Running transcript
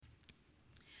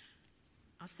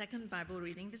Our second Bible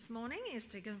reading this morning is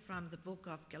taken from the book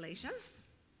of Galatians.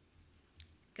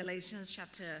 Galatians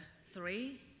chapter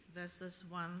 3, verses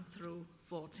 1 through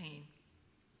 14.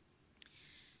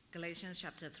 Galatians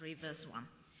chapter 3, verse 1.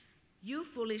 You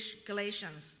foolish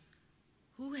Galatians,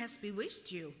 who has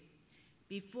bewitched you?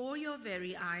 Before your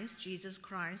very eyes, Jesus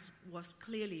Christ was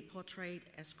clearly portrayed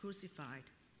as crucified.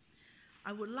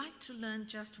 I would like to learn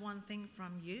just one thing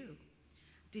from you.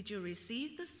 Did you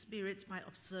receive the Spirit by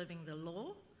observing the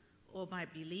law or by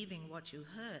believing what you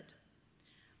heard?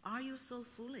 Are you so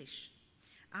foolish?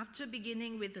 After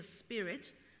beginning with the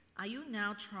Spirit, are you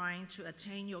now trying to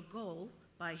attain your goal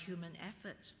by human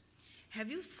effort?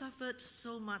 Have you suffered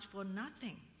so much for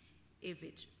nothing, if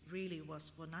it really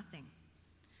was for nothing?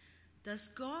 Does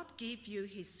God give you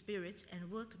his Spirit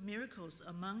and work miracles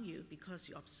among you because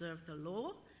you observe the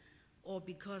law or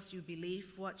because you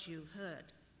believe what you heard?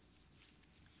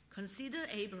 Consider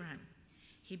Abraham.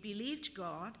 He believed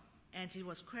God, and it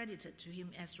was credited to him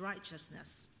as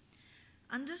righteousness.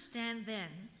 Understand then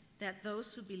that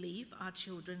those who believe are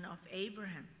children of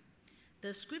Abraham.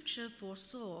 The scripture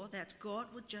foresaw that God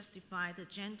would justify the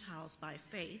Gentiles by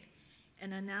faith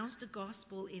and announce the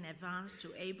gospel in advance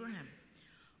to Abraham.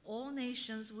 All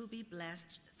nations will be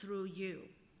blessed through you.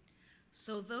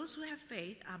 So those who have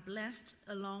faith are blessed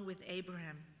along with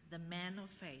Abraham, the man of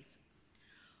faith.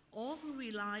 All who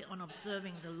rely on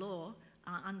observing the law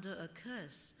are under a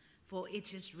curse, for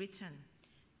it is written,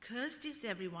 "Cursed is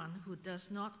everyone who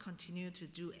does not continue to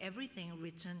do everything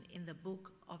written in the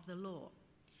book of the law."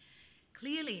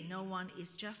 Clearly, no one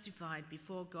is justified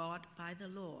before God by the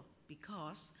law,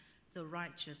 because the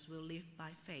righteous will live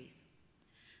by faith.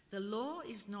 The law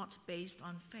is not based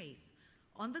on faith.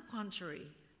 On the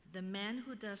contrary, the man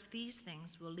who does these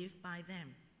things will live by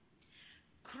them.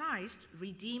 Christ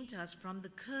redeemed us from the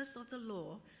curse of the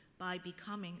law by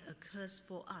becoming a curse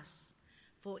for us.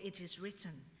 For it is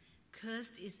written,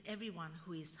 "Cursed is everyone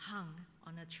who is hung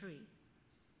on a tree."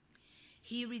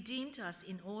 He redeemed us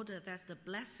in order that the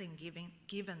blessing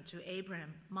given to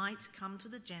Abraham might come to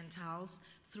the Gentiles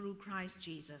through Christ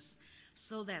Jesus,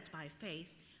 so that by faith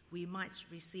we might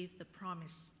receive the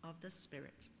promise of the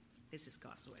Spirit. This is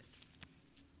God's word.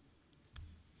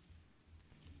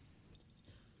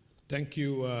 Thank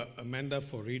you, Amanda,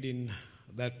 for reading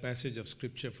that passage of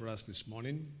Scripture for us this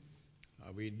morning.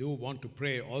 We do want to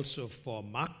pray also for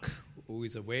Mark, who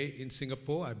is away in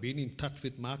Singapore. I've been in touch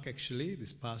with Mark, actually,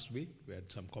 this past week. We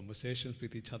had some conversations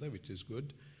with each other, which is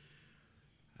good.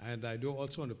 And I do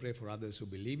also want to pray for others who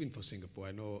will be leaving for Singapore.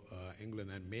 I know England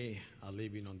and May are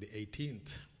leaving on the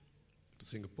 18th to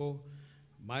Singapore.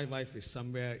 My wife is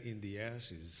somewhere in the air.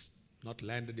 She's not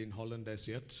landed in Holland as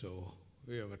yet, so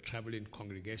we have a traveling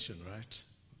congregation, right?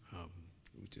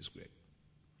 Which is great.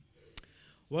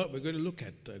 Well, we're going to look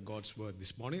at God's word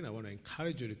this morning. I want to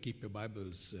encourage you to keep your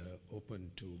Bibles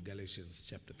open to Galatians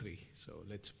chapter 3. So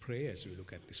let's pray as we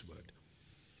look at this word.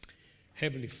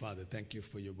 Heavenly Father, thank you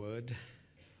for your word.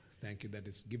 Thank you that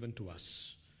it's given to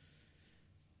us.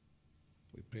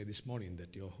 We pray this morning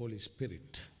that your Holy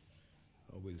Spirit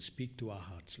will speak to our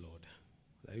hearts, Lord.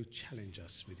 That you challenge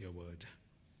us with your word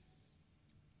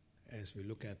as we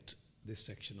look at this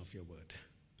section of your word.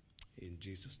 In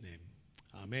Jesus' name,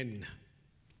 amen.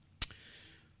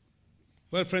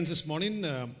 Well, friends, this morning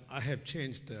I have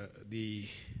changed the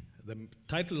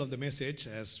title of the message,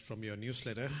 as from your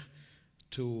newsletter,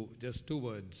 to just two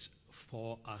words: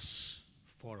 for us,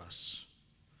 for us.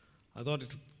 I thought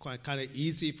it was quite kind of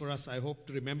easy for us, I hope,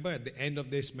 to remember at the end of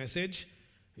this message.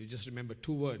 You just remember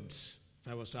two words. If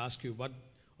I was to ask you what,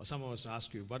 or someone was to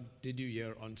ask you, what did you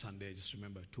hear on Sunday? Just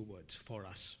remember two words: for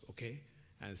us, okay?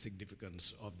 And the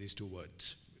significance of these two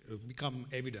words. It will become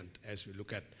evident as we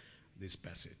look at this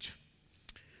passage.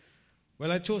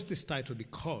 Well, I chose this title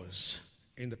because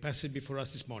in the passage before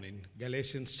us this morning,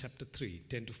 Galatians chapter 3,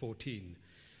 10 to 14,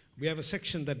 we have a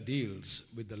section that deals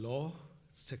with the law,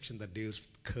 a section that deals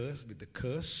with the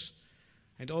curse,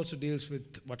 and also deals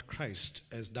with what Christ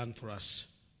has done for us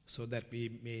so that we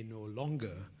may no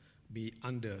longer be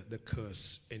under the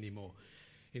curse anymore.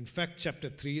 In fact, chapter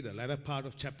 3, the latter part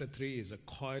of chapter 3, is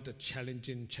quite a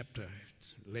challenging chapter.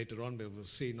 Later on, we will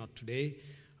see, not today,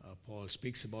 Paul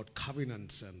speaks about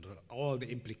covenants and all the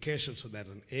implications of that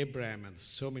on Abraham, and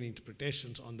so many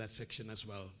interpretations on that section as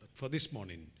well. But for this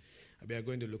morning, we are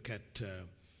going to look at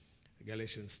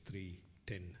Galatians 3,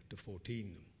 10 to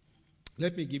 14.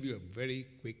 Let me give you a very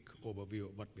quick overview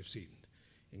of what we've seen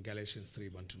in Galatians 3,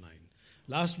 1 to 9.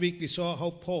 Last week we saw how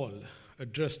Paul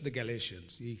addressed the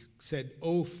Galatians. He said,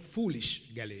 "Oh,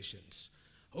 foolish Galatians.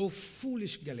 Oh,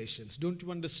 foolish Galatians, don't you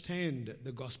understand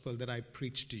the gospel that I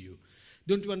preached to you?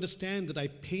 Don't you understand that I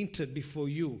painted before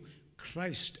you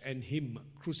Christ and Him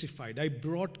crucified. I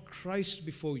brought Christ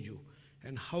before you.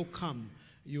 And how come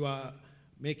you are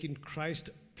making Christ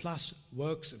plus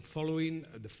works and following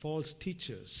the false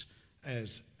teachers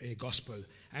as a gospel?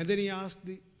 And then he asked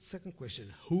the second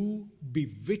question, who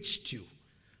bewitched you?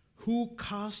 Who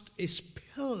cast a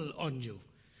spell on you?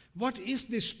 What is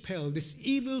this spell, this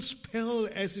evil spell,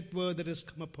 as it were, that has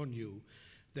come upon you,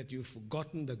 that you've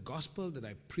forgotten the gospel that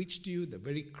I preached to you, the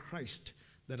very Christ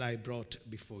that I brought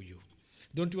before you?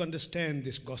 Don't you understand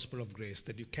this gospel of grace,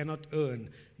 that you cannot earn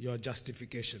your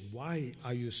justification? Why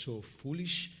are you so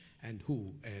foolish, and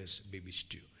who has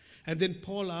bewitched you? And then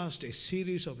Paul asked a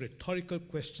series of rhetorical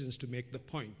questions to make the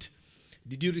point.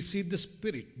 Did you receive the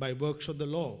Spirit by works of the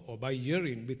law or by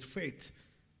hearing with faith?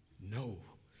 No.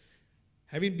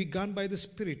 Having begun by the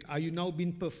Spirit, are you now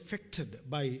being perfected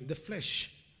by the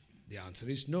flesh? The answer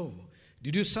is no.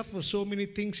 Did you suffer so many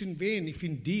things in vain, if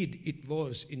indeed it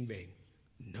was in vain?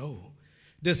 No.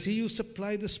 Does he who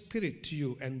supply the Spirit to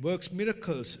you and works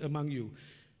miracles among you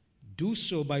do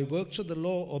so by works of the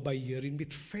law or by hearing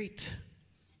with faith?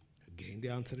 Again, the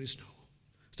answer is no.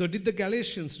 So did the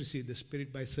Galatians receive the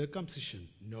Spirit by circumcision?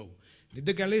 No. Did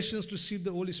the Galatians receive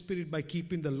the Holy Spirit by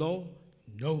keeping the law?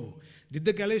 No. Did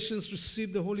the Galatians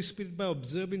receive the Holy Spirit by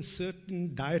observing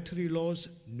certain dietary laws?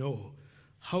 No.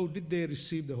 How did they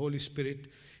receive the Holy Spirit?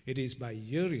 It is by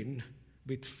hearing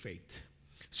with faith.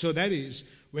 So that is,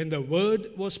 when the word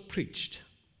was preached,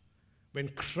 when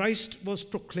Christ was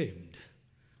proclaimed,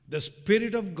 the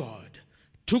Spirit of God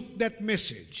took that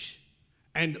message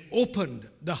and opened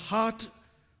the heart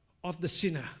of the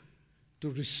sinner to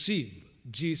receive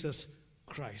Jesus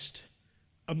Christ.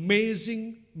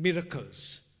 Amazing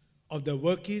miracles of the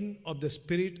working of the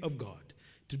Spirit of God.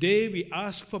 Today we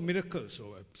ask for miracles,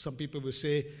 or some people will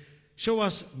say, show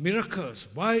us miracles.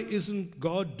 Why isn't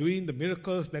God doing the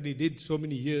miracles that He did so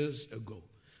many years ago?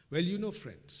 Well, you know,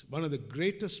 friends, one of the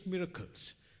greatest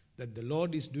miracles that the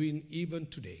Lord is doing even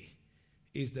today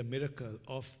is the miracle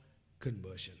of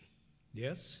conversion.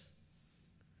 Yes?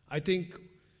 I think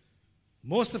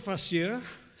most of us here,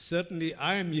 certainly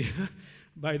I am here,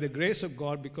 by the grace of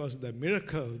God, because of the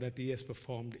miracle that He has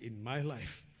performed in my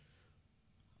life.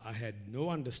 I had no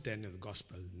understanding of the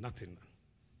gospel, nothing.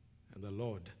 And the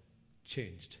Lord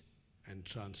changed and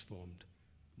transformed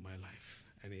my life.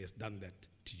 And He has done that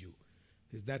to you.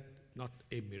 Is that not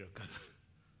a miracle?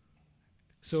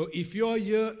 So if you're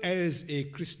here as a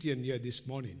Christian here this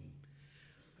morning,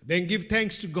 then give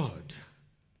thanks to God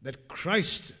that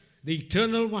Christ, the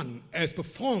Eternal One, has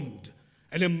performed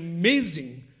an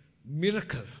amazing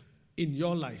miracle in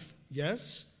your life.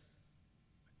 Yes?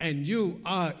 And you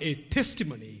are a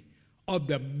testimony of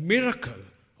the miracle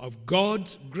of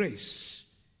God's grace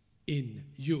in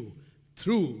you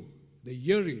through the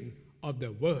hearing of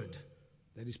the word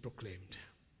that is proclaimed.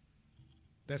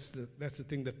 That's the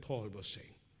thing that Paul was saying.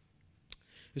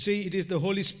 You see, it is the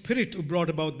Holy Spirit who brought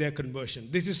about their conversion.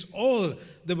 This is all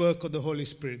the work of the Holy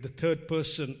Spirit, the third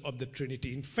person of the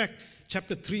Trinity. In fact,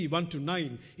 chapter 3,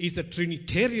 1-9 is a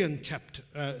Trinitarian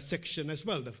section as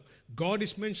well. God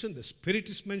is mentioned, the Spirit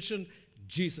is mentioned,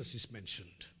 Jesus is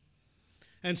mentioned.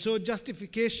 And so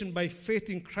justification by faith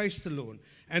in Christ alone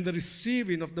and the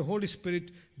receiving of the Holy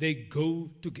Spirit, they go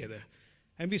together.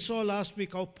 And we saw last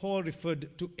week how Paul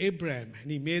referred to Abraham,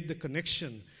 and he made the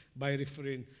connection by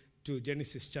referring to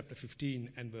Genesis chapter 15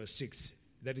 and verse 6.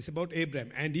 That is about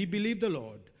Abraham. And he believed the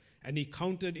Lord, and He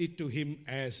counted it to him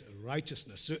as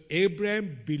righteousness. So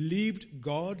Abraham believed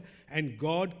God, and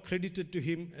God credited to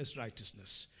him as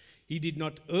righteousness. He did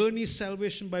not earn his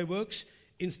salvation by works.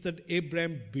 Instead,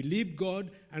 Abraham believed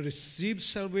God and received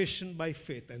salvation by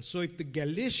faith. And so if the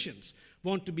Galatians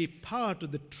want to be part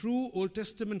of the true Old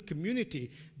Testament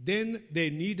community, then they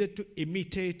needed to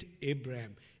imitate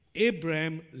Abraham.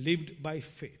 Abraham lived by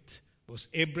faith. Was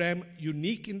Abraham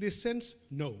unique in this sense?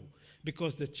 No,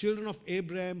 because the children of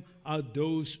Abraham are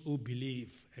those who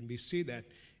believe. And we see that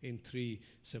in 3,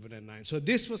 7, and 9. So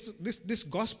this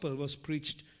gospel was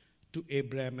preached to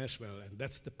Abraham as well, and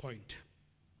that's the point.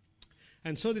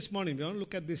 And so this morning we want to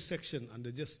look at this section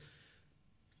under just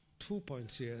 2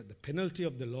 points here: the penalty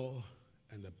of the law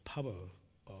and the power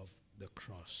of the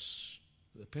cross.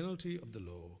 The penalty of the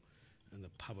law and the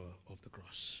power of the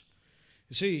cross.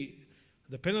 You see,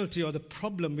 the penalty or the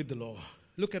problem with the law.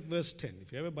 Look at verse 10.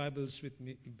 If you have your Bibles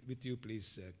with you,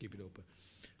 please keep it open.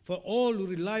 For all who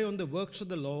rely on the works of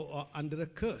the law are under a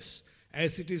curse.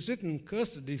 As it is written,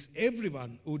 cursed is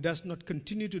everyone who does not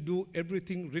continue to do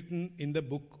everything written in the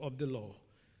book of the law.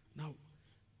 Now,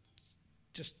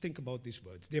 Just think about these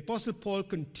words. The Apostle Paul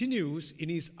continues in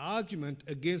his argument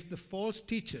against the false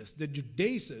teachers, the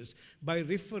Judaizers, by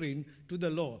referring to the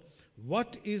law.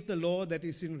 What is the law that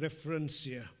is in reference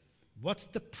here? What's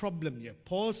the problem here?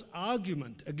 Paul's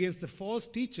argument against the false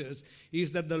teachers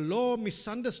is that the law,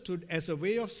 misunderstood as a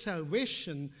way of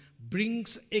salvation,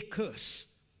 brings a curse.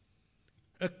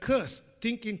 A curse.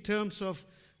 Think in terms of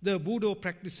the voodoo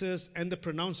practices and the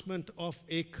pronouncement of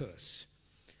a curse.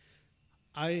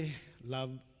 I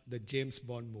love the James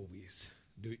Bond movies.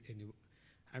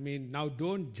 Now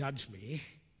don't judge me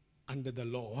under the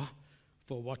law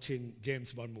for watching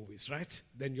James Bond movies, right?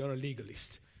 Then you're a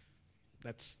legalist.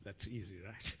 That's easy,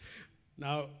 right?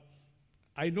 Now,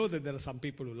 I know that there are some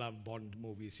people who love Bond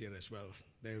movies here as well.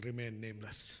 They'll remain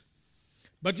nameless.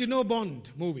 But you know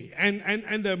Bond movie.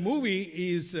 And the movie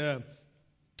is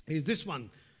this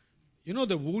one. You know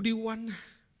the voodoo one?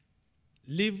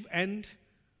 Live and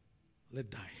let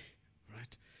die.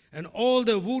 Right? And all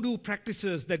the voodoo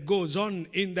practices that goes on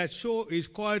in that show is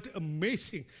quite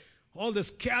amazing. All the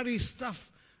scary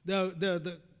stuff.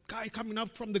 The guy coming up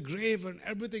from the grave and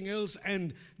everything else,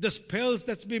 and the spells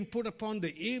that's been put upon,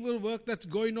 the evil work that's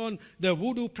going on, the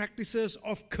voodoo practices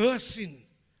of cursing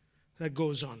that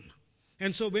goes on.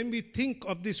 And so when we think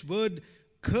of this word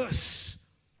curse,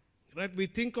 right, we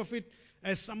think of it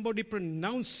as somebody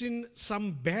pronouncing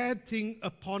some bad thing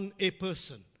upon a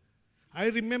person. I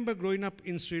remember growing up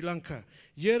in Sri Lanka,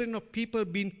 hearing of people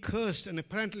being cursed and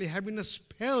apparently having a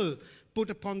spell put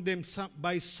upon them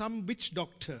by some witch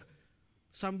doctor,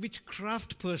 some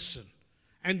witchcraft person.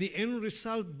 And the end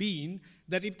result being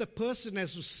that if the person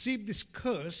has received this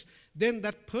curse, then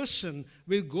that person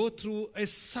will go through a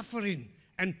suffering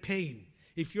and pain.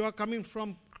 If you are coming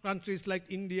from countries like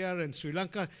India and Sri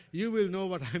Lanka, you will know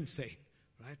what I'm saying,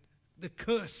 right? The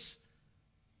curse.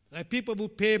 Right? People who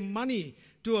pay money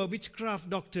to a witchcraft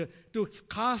doctor to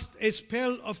cast a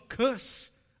spell of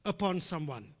curse upon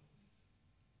someone.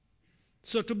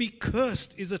 So to be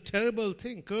cursed is a terrible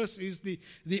thing. Curse is the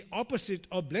opposite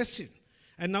of blessing.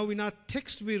 And now in our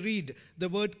text we read the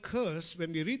word curse.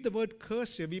 When we read the word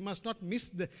curse here, we must not miss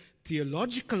the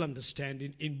theological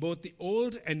understanding in both the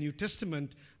Old and New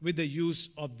Testament with the use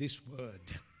of this word.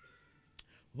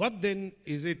 What then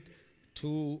is it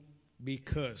to be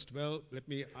cursed? Well, let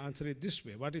me answer it this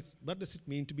way. What does it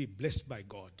mean to be blessed by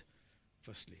God?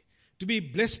 Firstly, to be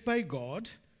blessed by God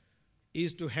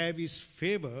is to have His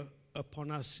favor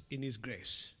upon us in His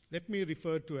grace. Let me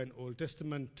refer to an Old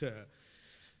Testament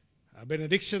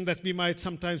benediction that we might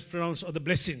sometimes pronounce, or the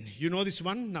blessing. You know this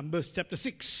one, Numbers chapter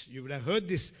 6. You would have heard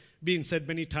this being said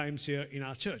many times here in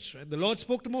our church. Right? The Lord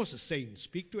spoke to Moses, saying,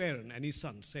 "Speak to Aaron and his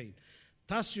sons, saying,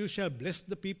 Thus you shall bless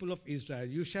the people of Israel.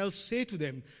 You shall say to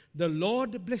them, The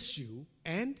Lord bless you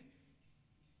and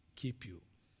keep you.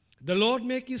 The Lord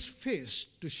make His face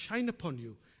to shine upon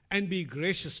you and be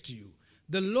gracious to you.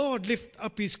 The Lord lift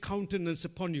up His countenance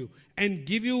upon you and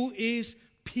give you His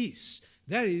peace."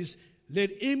 That is,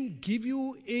 let Him give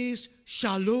you His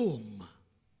shalom.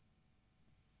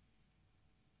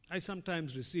 I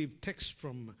sometimes receive texts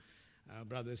from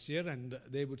brothers here, and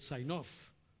they would sign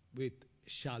off with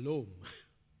shalom.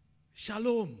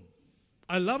 Shalom.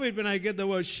 I love it when I get the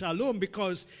word shalom,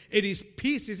 because it is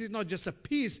peace. This is not just a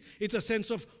peace, it's a sense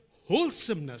of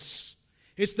wholesomeness.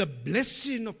 It's the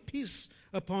blessing of peace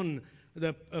upon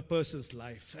a person's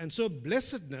life. And so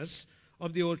blessedness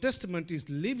of the Old Testament is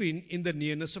living in the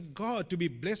nearness of God. To be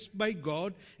blessed by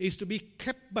God is to be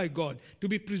kept by God, to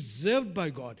be preserved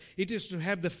by God. It is to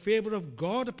have the favor of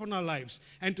God upon our lives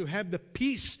and to have the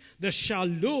peace, the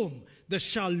shalom, the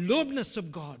shalomness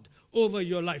of God over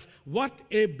your life. What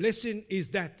a blessing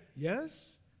is that?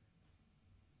 Yes?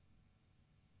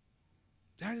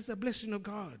 That is the blessing of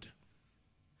God.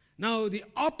 Now, the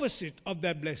opposite of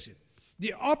that blessing,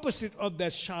 the opposite of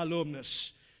that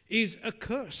shalomness is a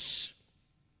curse.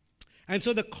 And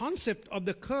so the concept of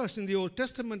the curse in the Old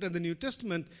Testament and the New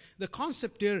Testament, the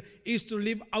concept here is to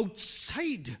live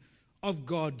outside of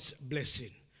God's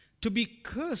blessing. To be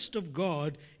cursed of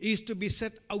God is to be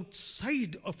set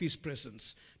outside of His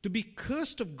presence. To be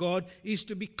cursed of God is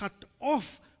to be cut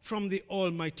off from the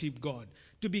Almighty God.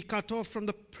 To be cut off from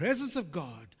the presence of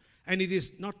God. And it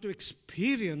is not to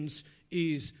experience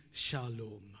is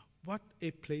shalom. What a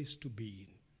place to be in.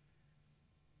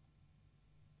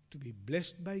 To be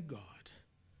blessed by God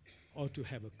or to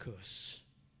have a curse.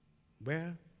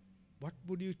 Where? What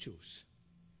would you choose?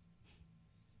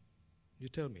 You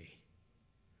tell me.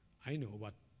 I know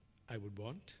what I would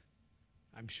want.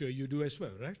 I'm sure you do as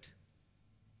well, right?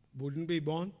 Wouldn't we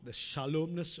want the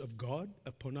shalomness of God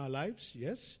upon our lives?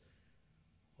 Yes?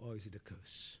 Or is it a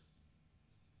curse?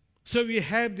 So we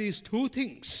have these two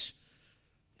things.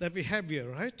 that we have here,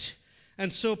 right?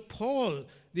 And so Paul,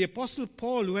 the Apostle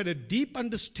Paul, who had a deep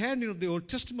understanding of the Old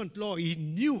Testament law, he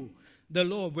knew the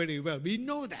law very well. We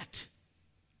know that.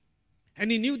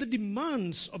 And he knew the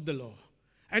demands of the law.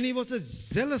 And he was a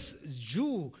zealous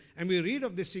Jew. And we read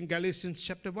of this in Galatians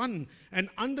chapter 1. And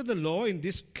under the law, in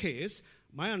this case,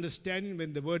 my understanding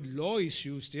when the word law is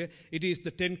used here, it is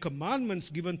the 10 commandments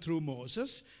given through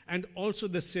Moses and also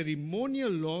the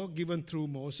ceremonial law given through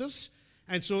Moses.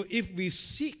 And so if we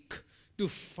seek to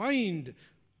find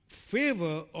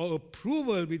favor or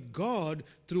approval with God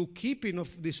through keeping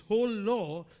of this whole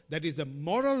law, that is the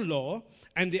moral law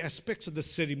and the aspects of the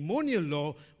ceremonial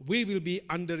law, we will be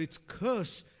under its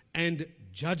curse and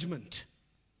judgment.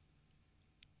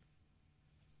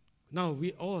 Now,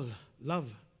 we all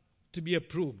love to be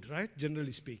approved, right?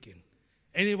 Generally speaking.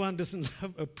 Anyone doesn't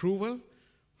love approval,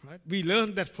 right? We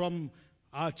learned that from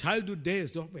our childhood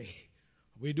days, don't we?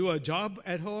 We do a job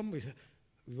at home.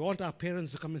 We want our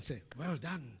parents to come and say, well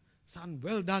done, son,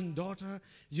 well done, daughter.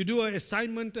 You do an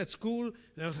assignment at school,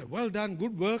 they'll say, well done,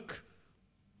 good work.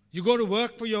 You go to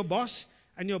work for your boss,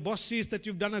 and your boss sees that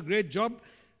you've done a great job,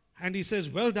 and he says,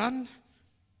 well done.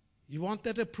 You want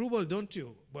that approval, don't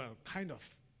you? Well, kind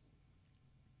of.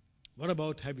 What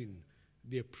about having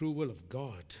the approval of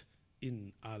God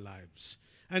in our lives?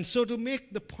 And so to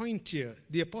make the point here,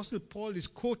 the Apostle Paul is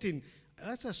quoting,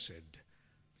 as I said,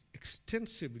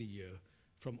 extensively here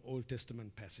from Old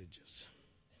Testament passages.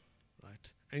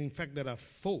 Right? And in fact, there are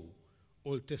 4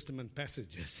 Old Testament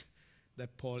passages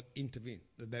that Paul intervened,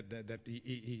 that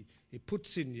he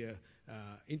puts in here,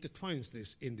 intertwines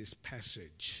this in this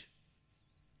passage.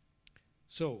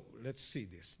 So let's see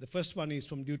this. The first one is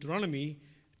from Deuteronomy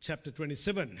chapter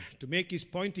 27. To make his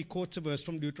point, he quotes a verse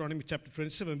from Deuteronomy chapter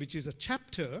 27, which is a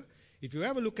chapter. If you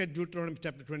ever look at Deuteronomy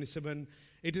chapter 27,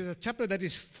 it is a chapter that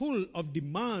is full of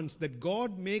demands that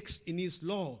God makes in his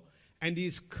law and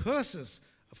his curses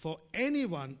for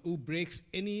anyone who breaks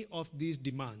any of these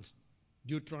demands.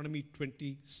 Deuteronomy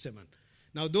 27.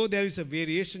 Now, though there is a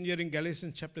variation here in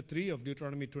Galatians chapter 3 of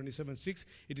Deuteronomy 27:6,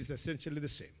 it is essentially the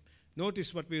same.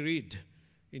 Notice what we read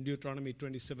in Deuteronomy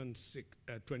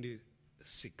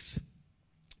 27:26.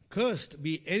 Cursed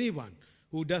be anyone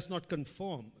who does not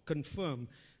confirm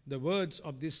the words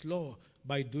of this law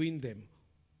by doing them.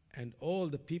 And all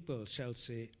the people shall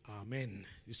say, Amen.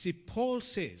 You see, Paul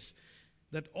says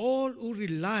that all who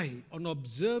rely on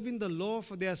observing the law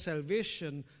for their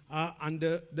salvation are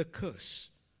under the curse.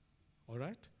 All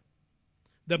right?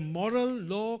 The moral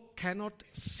law cannot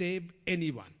save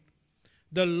anyone.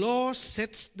 The law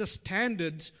sets the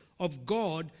standards of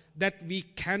God that we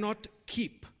cannot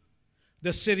keep.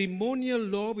 The ceremonial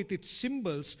law with its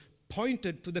symbols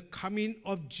pointed to the coming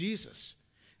of Jesus.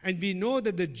 And we know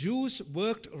that the Jews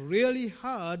worked really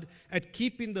hard at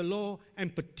keeping the law,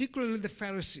 and particularly the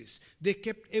Pharisees. They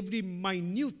kept every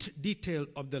minute detail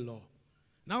of the law.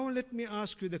 Now let me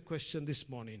ask you the question this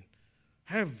morning.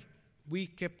 Have we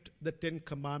kept the 10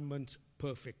 Commandments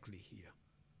perfectly here?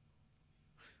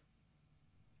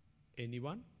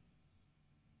 Anyone?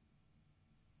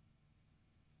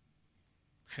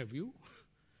 Have you?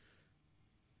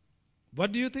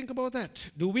 What do you think about that?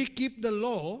 Do we keep the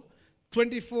law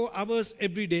 24 hours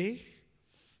every day?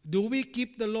 Do we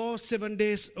keep the law 7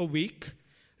 days a week?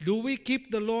 Do we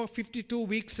keep the law 52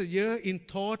 weeks a year in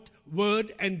thought,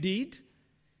 word, and deed?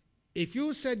 If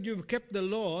you said you've kept the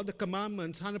law, the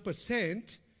commandments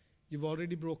 100%, you've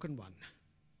already broken one.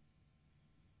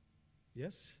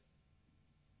 Yes?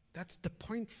 That's the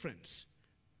point, friends.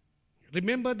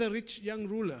 Remember the rich young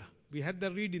ruler. We had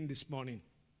the reading this morning.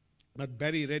 But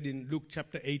Barry read in Luke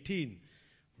chapter 18.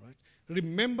 Right?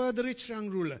 Remember the rich young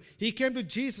ruler. He came to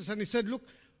Jesus and he said, look,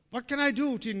 what can I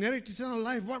do to inherit eternal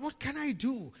life? What can I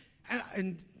do?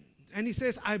 And he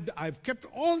says, I've kept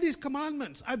all these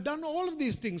commandments. I've done all of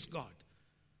these things, God.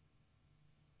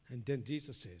 And then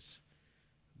Jesus says,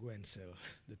 go and sell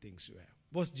the things you have.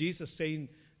 Was Jesus saying,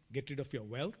 get rid of your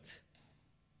wealth?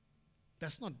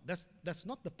 That's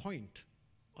not the point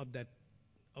of that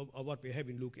of what we have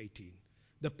in Luke 18.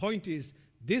 The point is,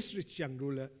 this rich young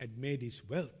ruler had made his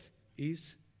wealth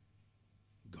is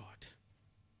God.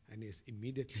 And he has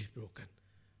immediately broken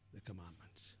the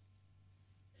commandments.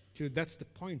 So that's the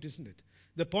point, isn't it?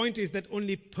 The point is that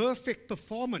only perfect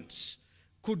performance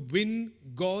could win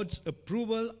God's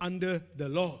approval under the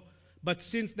law. But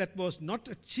since that was not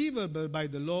achievable by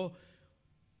the law,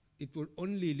 it would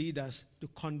only lead us to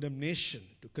condemnation,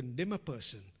 to condemn a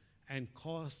person and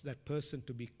cause that person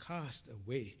to be cast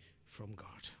away from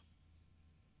God.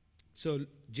 So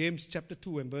James chapter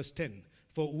 2 and verse 10,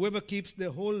 for whoever keeps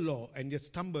the whole law and yet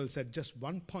stumbles at just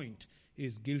one point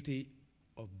is guilty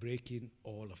of breaking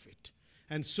all of it.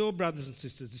 And so, brothers and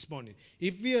sisters, this morning,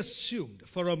 if we assumed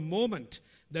for a moment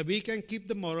that we can keep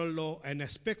the moral law and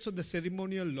aspects of the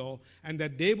ceremonial law and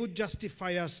that they would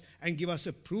justify us and give us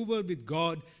approval with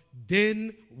God,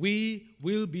 then we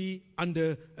will be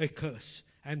under a curse.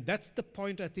 And that's the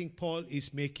point I think Paul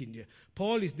is making here.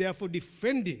 Paul is therefore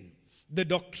defending the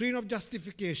doctrine of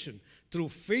justification through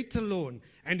faith alone,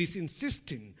 and is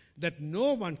insisting that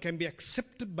no one can be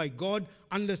accepted by God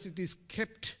unless it is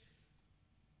kept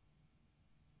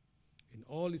in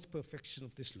all its perfection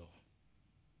of this law.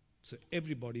 So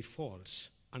everybody falls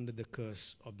under the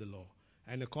curse of the law.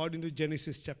 And according to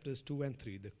Genesis chapters 2 and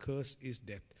 3, the curse is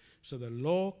death. So the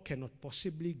law cannot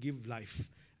possibly give life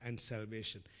and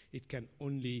salvation. It can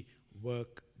only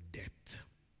work death.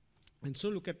 And so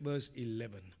look at verse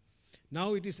 11.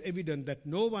 Now it is evident that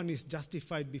no one is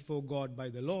justified before God by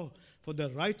the law, for the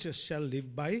righteous shall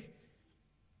live by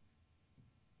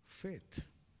faith.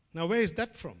 Now where is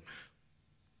that from?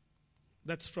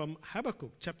 That's from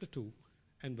Habakkuk chapter 2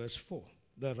 and verse 4.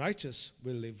 The righteous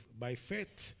will live by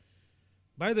faith.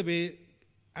 By the way,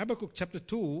 Habakkuk chapter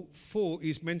 2, 4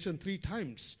 is mentioned 3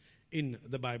 times in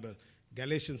the Bible.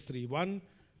 Galatians 3:1,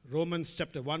 Romans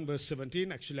chapter 1 verse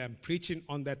 17. Actually, I'm preaching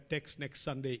on that text next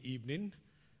Sunday evening.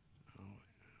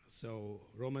 So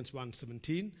Romans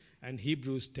 1:17 and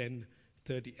Hebrews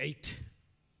 10:38.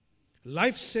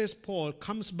 Life, says Paul,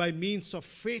 comes by means of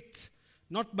faith,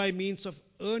 not by means of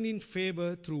earning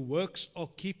favor through works or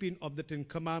keeping of the 10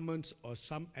 Commandments or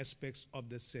some aspects of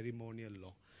the ceremonial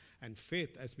law. And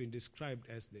faith has been described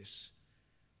as this.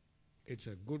 It's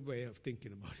a good way of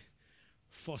thinking about it.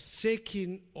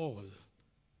 Forsaking all,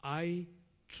 I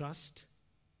trust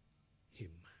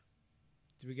him.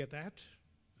 Did we get that?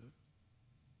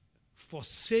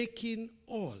 Forsaking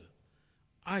all,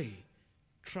 I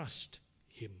trust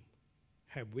him.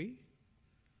 Have we?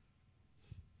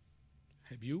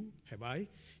 Have you? Have I?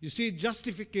 You see,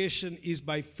 justification is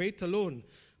by faith alone,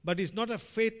 but it's not a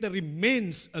faith that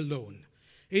remains alone.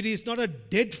 It is not a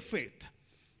dead faith.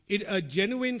 A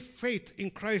genuine faith in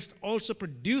Christ also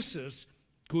produces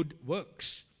good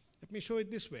works. Let me show it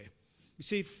this way. You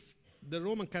see, the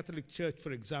Roman Catholic Church,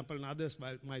 for example, and others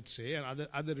might say, and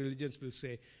other religions will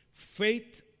say,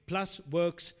 faith plus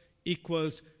works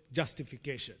equals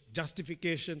justification.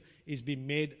 Justification is being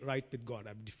made right with God.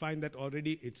 I've defined that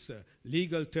already. It's a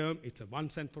legal term. It's a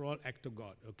once and for all act of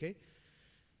God. Okay?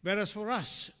 Whereas for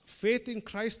us, faith in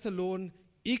Christ alone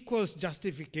equals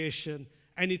justification,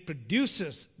 and it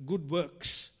produces good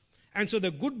works. And so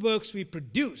the good works we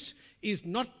produce is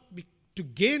not to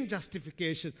gain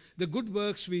justification. The good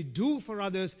works we do for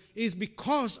others is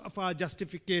because of our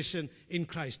justification in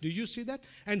Christ. Do you see that?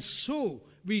 And so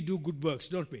we do good works,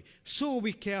 don't we? So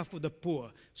we care for the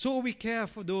poor. So we care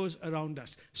for those around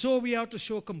us. So we have to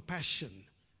show compassion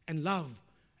and love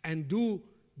and do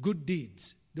good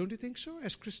deeds. Don't you think so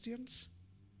as Christians?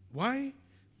 Why?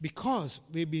 Because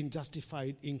we've been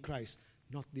justified in Christ,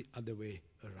 not the other way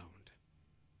around.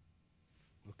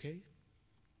 Okay?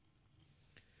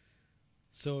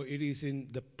 So it is in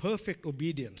the perfect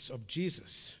obedience of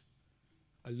Jesus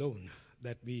alone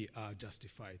that we are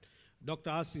justified. Dr.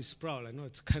 R.C. Sproul, I know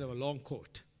it's kind of a long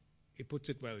quote. He puts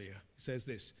it well here. He says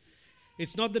this: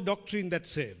 it's not the doctrine that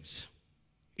saves.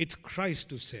 It's Christ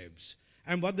who saves.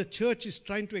 And what the church is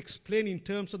trying to explain in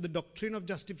terms of the doctrine of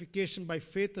justification by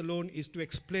faith alone is to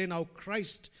explain how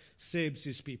Christ saves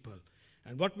his people.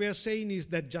 And what we are saying is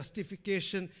that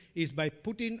justification is by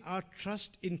putting our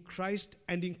trust in Christ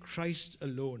and in Christ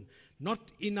alone,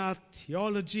 not in our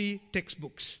theology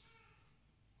textbooks.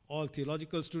 All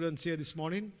theological students here this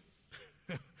morning,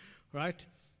 right?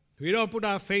 We don't put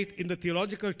our faith in the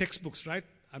theological textbooks, right?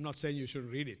 I'm not saying you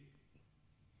shouldn't read it.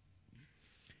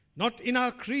 Not in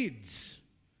our creeds,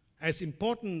 as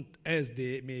important as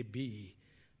they may be.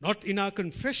 Not in our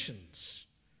confessions,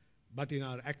 but in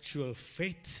our actual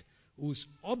faith, whose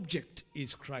object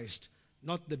is Christ,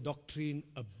 not the doctrine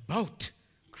about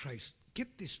Christ.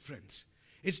 Get this, friends.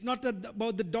 It's not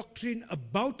about the doctrine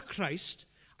about Christ.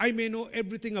 I may know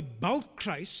everything about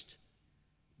Christ,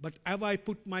 but have I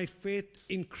put my faith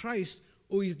in Christ,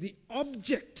 who is the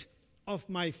object of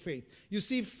my faith? You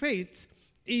see, faith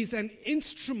is an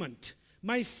instrument.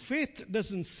 My faith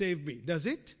doesn't save me, does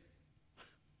it?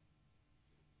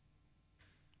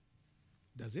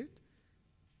 Does it?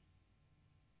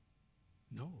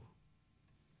 No.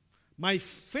 My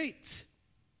faith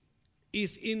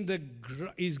is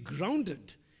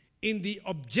grounded in the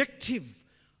objective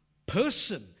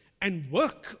person and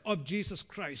work of Jesus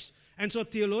Christ. And so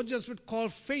theologians would call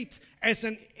faith as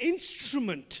an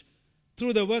instrument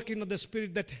through the working of the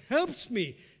Spirit that helps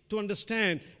me to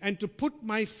understand and to put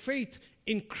my faith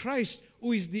in Christ,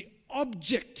 who is the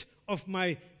object of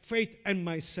my faith and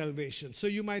my salvation. So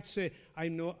you might say, I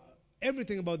know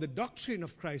everything about the doctrine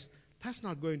of Christ. That's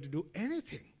not going to do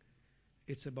anything.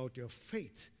 It's about your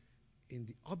faith in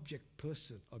the object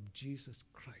person of Jesus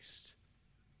Christ.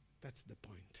 That's the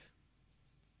point.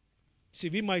 See,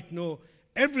 we might know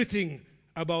everything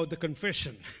about the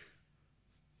confession.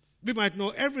 We might know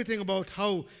everything about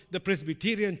how the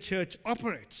Presbyterian Church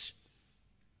operates.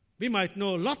 We might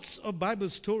know lots of Bible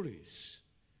stories.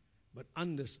 But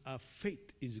unless our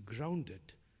faith is grounded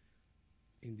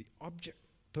in the object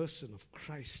person of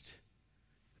Christ,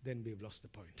 then we've lost the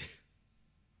point.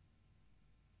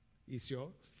 Is your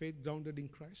faith grounded in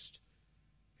Christ?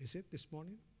 Is it this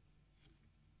morning?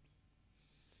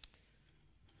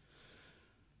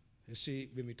 You see,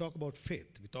 when we talk about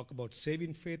faith, we talk about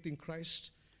saving faith in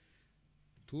Christ,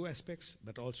 two aspects,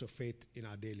 but also faith in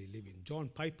our daily living. John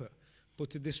Piper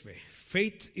puts it this way: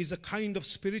 faith is a kind of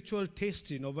spiritual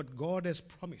tasting of what God has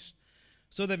promised,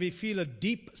 so that we feel a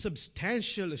deep,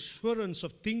 substantial assurance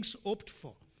of things hoped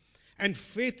for. And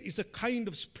faith is a kind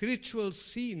of spiritual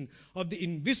seeing of the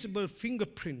invisible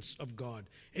fingerprints of God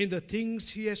in the things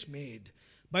He has made.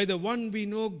 By the one we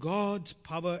know God's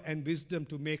power and wisdom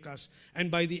to make us, and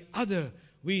by the other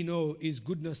we know His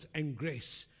goodness and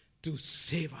grace to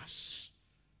save us.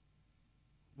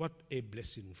 What a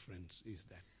blessing, friends, is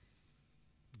that.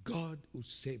 God who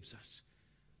saves us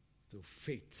through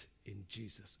faith in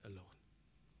Jesus alone.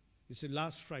 You see,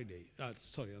 on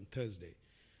Thursday,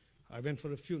 I went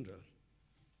for a funeral.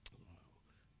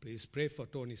 Please pray for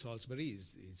Tony Salisbury.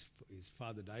 His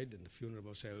father died, and the funeral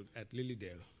was held at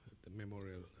Lilydale, at the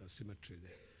memorial cemetery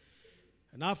there.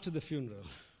 And after the funeral,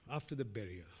 after the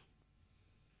burial,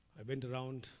 I went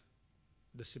around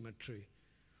the cemetery.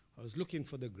 I was looking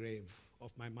for the grave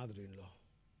of my mother-in-law.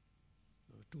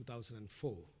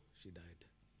 2004, she died.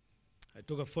 I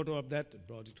took a photo of that,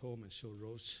 brought it home and showed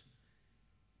Rose.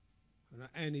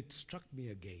 And it struck me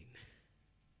again.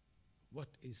 What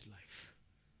is life?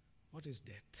 What is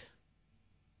death?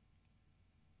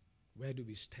 Where do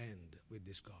we stand with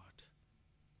this God?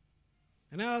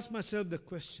 And I asked myself the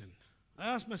question,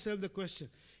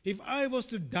 if I was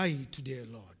to die today,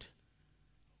 Lord,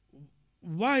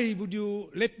 why would you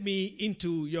let me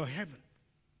into your heaven?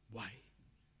 Why?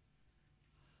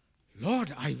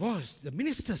 Lord, I was the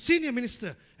minister, senior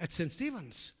minister at St.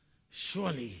 Stephen's.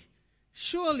 Surely,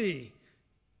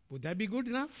 would that be good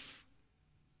enough?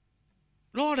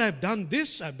 Lord, I've done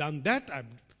this, I've done that,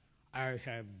 I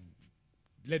have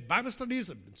led Bible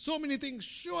studies, I've done so many things,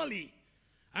 surely.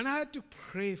 And I had to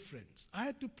pray, friends. I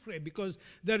had to pray because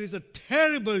there is a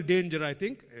terrible danger, I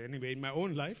think, anyway, in my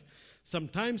own life,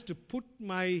 sometimes to put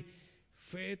my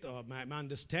faith or my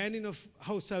understanding of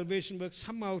how salvation works,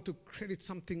 somehow to credit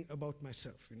something about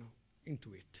myself,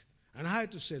 into it. And I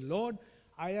had to say, Lord,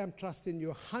 I am trusting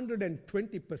you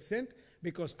 120%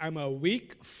 because I'm a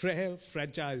weak, frail,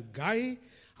 fragile guy.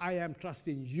 I am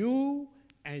trusting you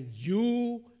and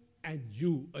you and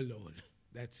you alone.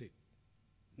 That's it.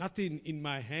 Nothing in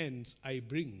my hands I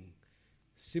bring.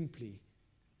 Simply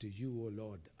to you, O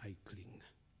Lord, I cling.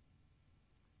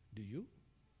 Do you?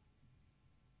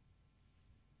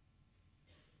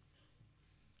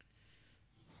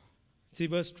 See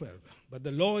verse 12. But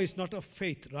the law is not of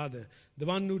faith, rather, the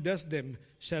one who does them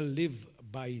shall live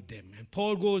by them. And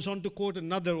Paul goes on to quote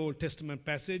another Old Testament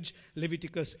passage,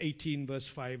 Leviticus 18, verse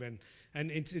 5,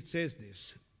 and it says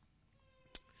this: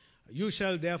 you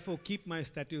shall therefore keep my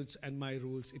statutes and my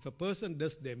rules. If a person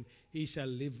does them, he shall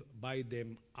live by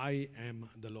them. I am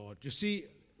the Lord. You see,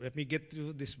 let me get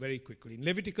through this very quickly. In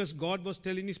Leviticus, God was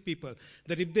telling his people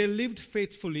that if they lived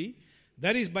faithfully,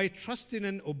 that is by trusting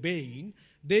and obeying,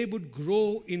 they would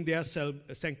grow in their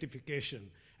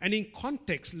sanctification. And in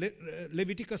context,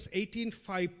 Leviticus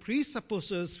 18:5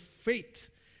 presupposes faith.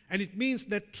 And it means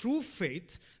that true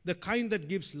faith, the kind that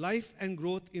gives life and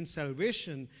growth in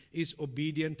salvation, is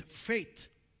obedient faith.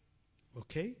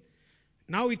 Okay?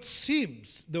 Now it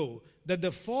seems, though, that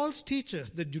the false teachers,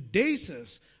 the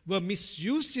Judaizers, were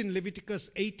misusing Leviticus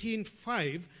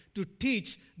 18:5 to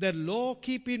teach that law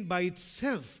keeping by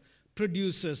itself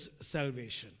produces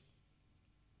salvation.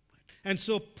 And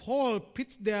so Paul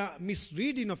pits their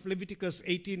misreading of Leviticus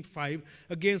 18:5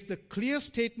 against the clear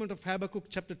statement of Habakkuk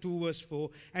chapter 2 verse 4,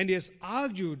 and he has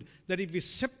argued that if we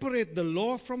separate the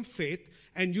law from faith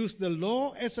and use the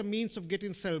law as a means of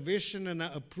getting salvation and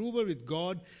approval with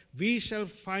God, we shall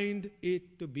find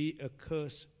it to be a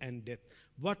curse and death.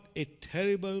 What a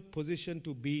terrible position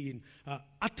to be in, an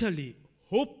utterly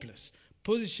hopeless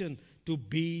position to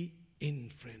be in,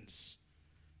 friends.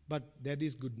 But that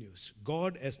is good news.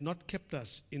 God has not kept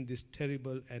us in this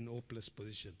terrible and hopeless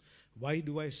position. Why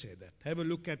do I say that? Have a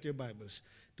look at your Bibles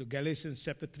to Galatians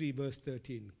chapter 3, verse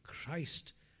 13.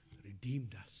 Christ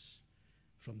redeemed us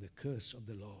from the curse of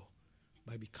the law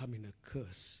by becoming a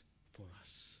curse for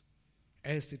us.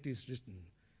 As it is written,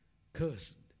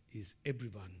 cursed is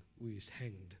everyone who is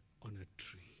hanged on a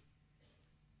tree.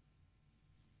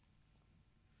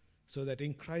 So that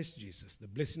in Christ Jesus, the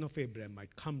blessing of Abraham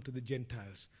might come to the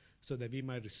Gentiles, so that we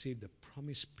might receive the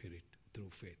promised Spirit through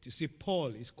faith. You see, Paul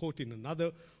is quoting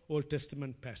another Old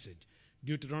Testament passage,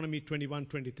 Deuteronomy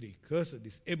 21:23. Cursed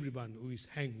is everyone who is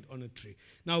hanged on a tree.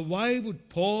 Now, why would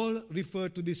Paul refer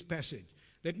to this passage?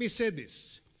 Let me say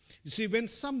this. You see, when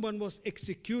someone was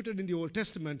executed in the Old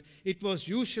Testament, it was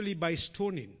usually by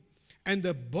stoning, and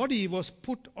the body was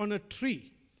put on a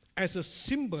tree as a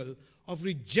symbol of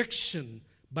rejection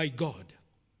by God.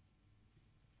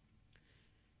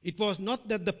 It was not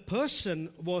that the person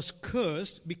was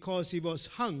cursed because he was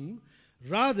hung,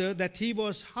 rather that he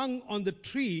was hung on the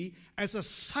tree as a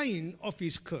sign of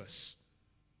his curse.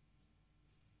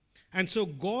 And so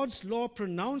God's law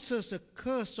pronounces a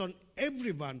curse on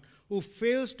everyone who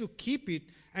fails to keep it,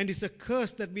 and is a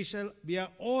curse that we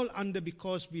are all under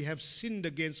because we have sinned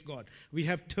against God. We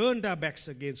have turned our backs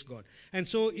against God. And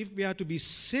so if we are to be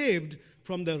saved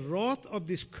from the wrath of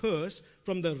this curse,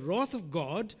 from the wrath of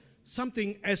God,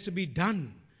 something has to be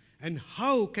done. And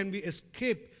how can we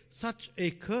escape such a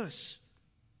curse?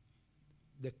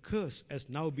 The curse has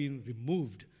now been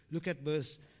removed. Look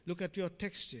at your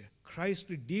text here. Christ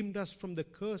redeemed us from the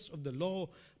curse of the law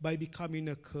by becoming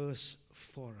a curse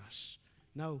for us.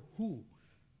 Now, who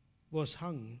was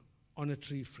hung on a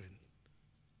tree, friend?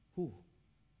 Who?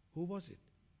 Who was it?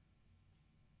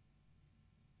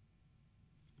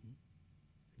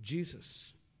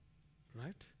 Jesus,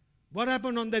 right? What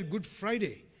happened on that Good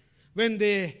Friday when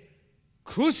they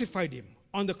crucified him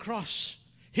on the cross?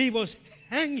 He was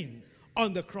hanging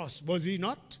on the cross, was he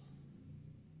not?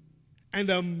 And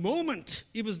the moment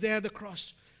he was there at the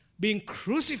cross, being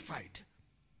crucified,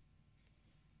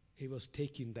 he was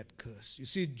taking that curse. You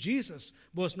see, Jesus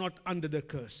was not under the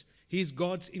curse. He is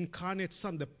God's incarnate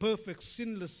Son, the perfect,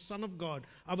 sinless Son of God,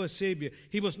 our Savior.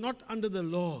 He was not under the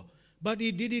law, but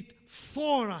he did it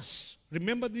for us.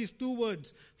 Remember these two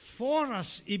words. For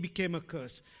us, he became a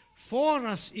curse. For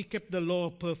us, he kept the law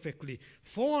perfectly.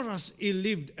 For us, he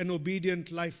lived an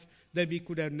obedient life that we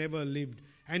could have never lived.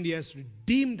 And he has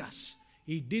redeemed us.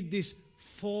 He did this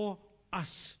for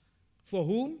us. For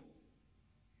whom?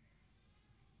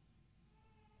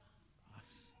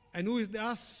 Us. And who is the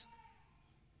us?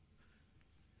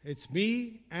 It's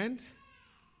me and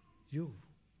you.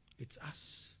 It's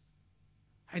us.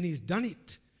 And he's done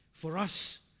it for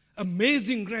us.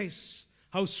 Amazing grace.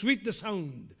 How sweet the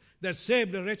sound that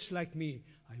saved a wretch like me.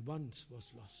 I once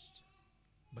was lost,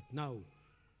 but now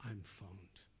I'm found.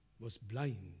 Was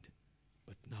blind,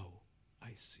 but now I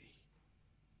see.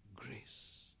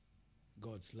 Grace.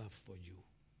 God's love for you,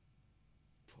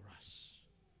 for us.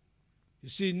 You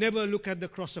see, never look at the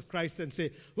cross of Christ and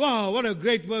say, wow, what a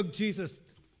great work, Jesus.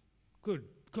 Good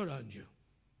on you.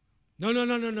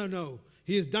 No.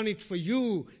 He has done it for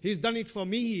you. He's done it for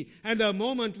me. And the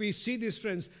moment we see this,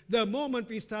 friends, the moment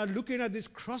we start looking at this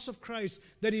cross of Christ,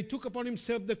 that he took upon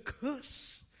himself the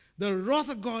curse, the wrath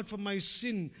of God for my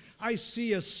sin, I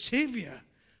see a Savior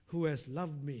who has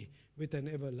loved me with an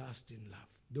everlasting love.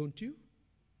 Don't you?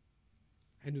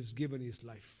 And who's given his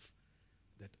life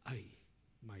that I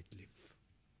might live.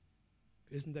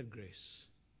 Isn't that grace?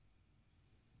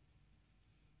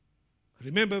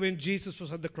 Remember when Jesus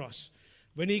was at the cross,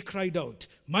 when he cried out,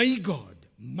 my God,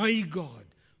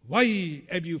 why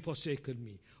have you forsaken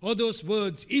me? Or those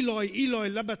words, Eloi, Eloi,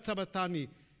 lama sabachthani.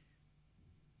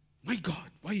 My God,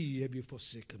 why have you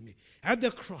forsaken me? At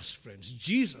the cross, friends,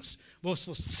 Jesus was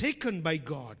forsaken by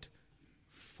God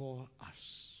for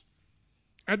us.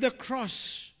 At the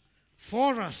cross,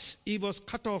 for us, he was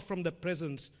cut off from the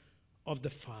presence of the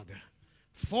Father.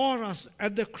 For us,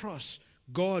 at the cross,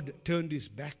 God turned his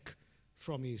back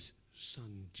from his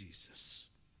Son Jesus.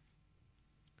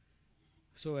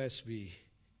 So as we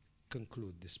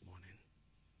conclude this morning,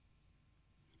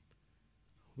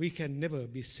 we can never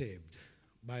be saved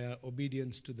by our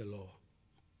obedience to the law,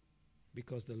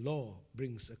 because the law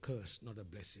brings a curse, not a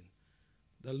blessing.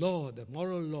 The law, the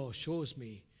moral law, shows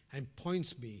me and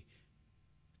points me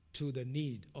to the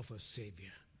need of a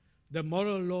Savior. The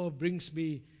moral law brings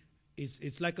me,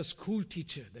 it's like a school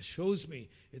teacher that shows me,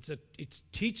 it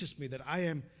teaches me that I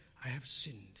have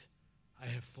sinned. I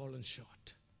have fallen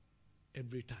short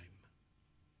every time.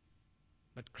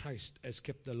 But Christ has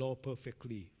kept the law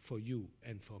perfectly for you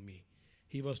and for me.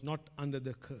 he was not under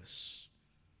the curse.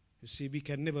 You see, we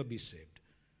can never be saved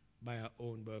by our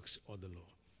own works or the law.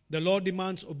 The law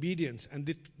demands obedience,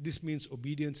 and this means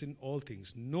obedience in all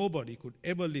things. Nobody could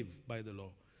ever live by the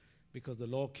law, because the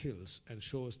law kills and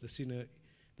shows the sinner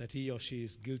that he or she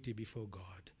is guilty before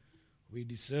God. We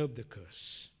deserve the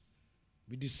curse.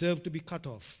 We deserve to be cut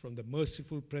off from the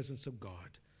merciful presence of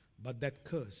God. But that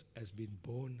curse has been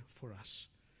borne for us.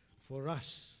 For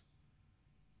us,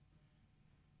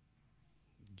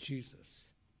 Jesus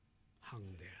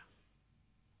hung there.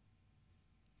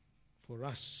 For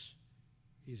us,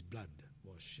 his blood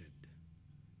was shed.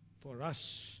 For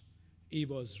us, he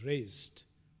was raised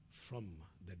from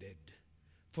the dead.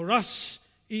 For us,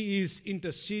 he is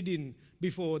interceding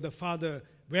before the Father.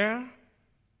 Where?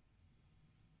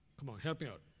 Come on, help me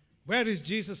out. Where is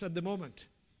Jesus at the moment?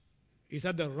 He's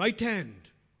at the right hand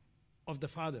of the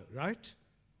Father, right?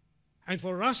 And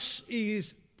for us, he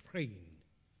is praying.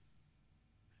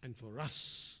 And for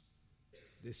us,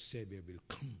 this Savior will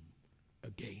come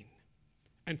again.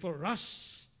 And for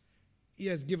us, he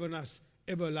has given us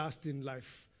everlasting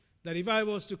life. That if I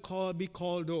was to be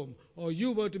called home, or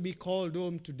you were to be called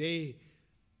home today,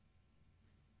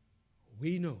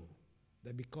 we know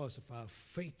that because of our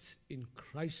faith in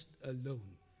Christ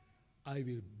alone, I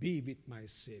will be with my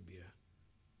Savior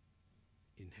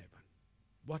in heaven.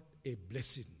 What a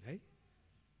blessing, eh?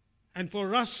 And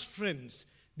for us, friends,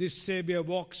 this Savior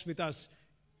walks with us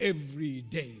every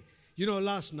day. You know,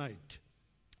 last night,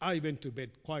 I went to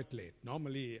bed quite late.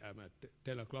 Normally, I'm at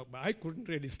 10 o'clock, but I couldn't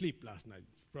really sleep last night.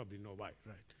 Probably know why,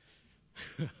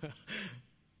 right?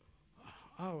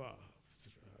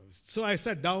 So I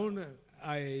sat down,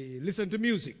 I listened to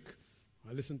music.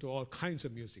 I listened to all kinds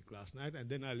of music last night, and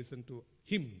then I listened to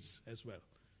hymns as well.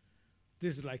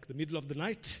 This is like the middle of the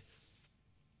night.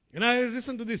 And I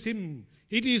listened to this hymn,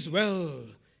 "It is well,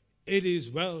 it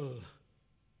is well."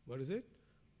 What is it?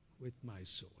 With my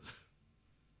soul.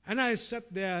 And I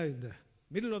sat there in the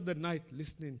middle of the night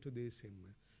listening to this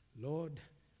hymn. Lord,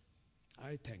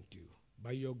 I thank you.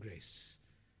 By your grace,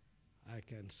 I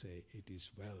can say it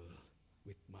is well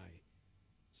with my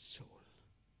soul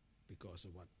because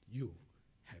of what you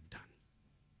have done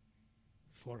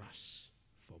for us,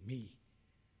 for me,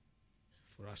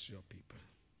 for us, your people.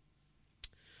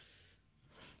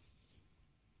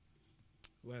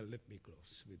 Well, let me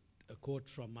close with a quote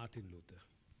from Martin Luther.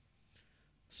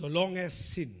 So long as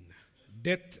sin,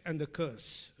 death, and the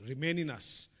curse remain in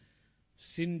us,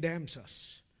 sin damns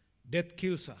us, death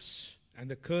kills us, and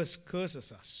the curse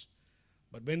curses us.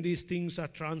 But when these things are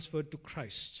transferred to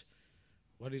Christ,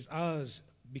 what is ours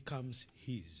becomes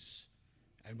his,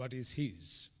 and what is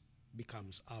his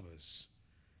becomes ours.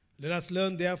 Let us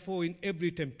learn, therefore, in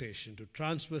every temptation to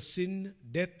transfer sin,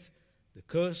 death, the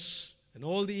curse, and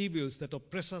all the evils that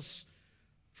oppress us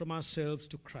from ourselves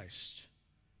to Christ.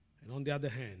 And on the other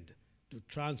hand, to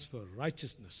transfer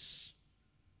righteousness,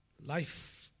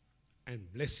 life,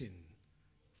 and blessing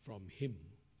from him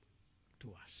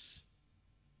to us.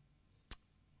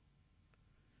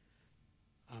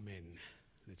 Amen.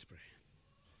 Let's pray.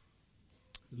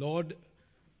 Lord,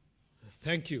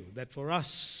 thank you that for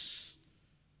us,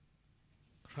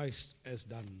 Christ has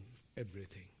done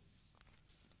everything.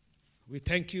 We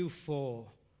thank you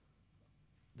for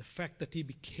the fact that he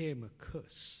became a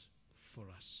curse for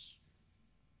us.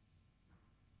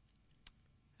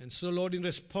 And so, Lord, in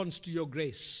response to your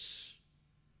grace,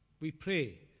 we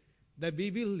pray that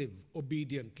we will live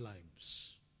obedient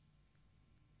lives,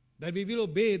 that we will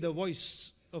obey the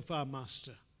voice of our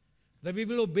Master, that we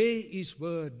will obey his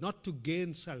word, not to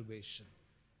gain salvation,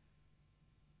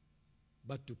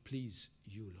 but to please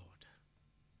you, Lord.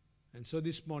 And so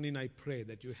this morning I pray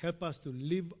that you help us to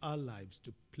live our lives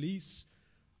to please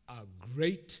our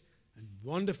great and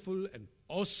wonderful and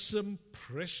awesome,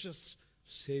 precious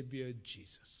Savior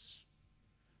Jesus.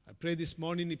 I pray this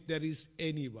morning, if there is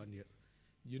anyone here,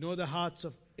 you know the hearts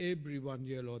of everyone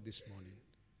here, Lord, this morning.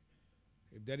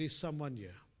 If there is someone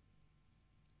here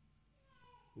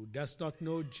who does not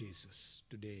know Jesus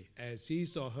today as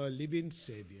his or her living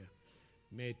Savior,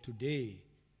 may today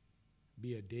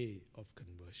be a day of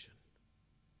conversion.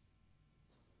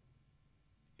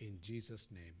 In Jesus'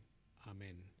 name,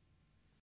 amen.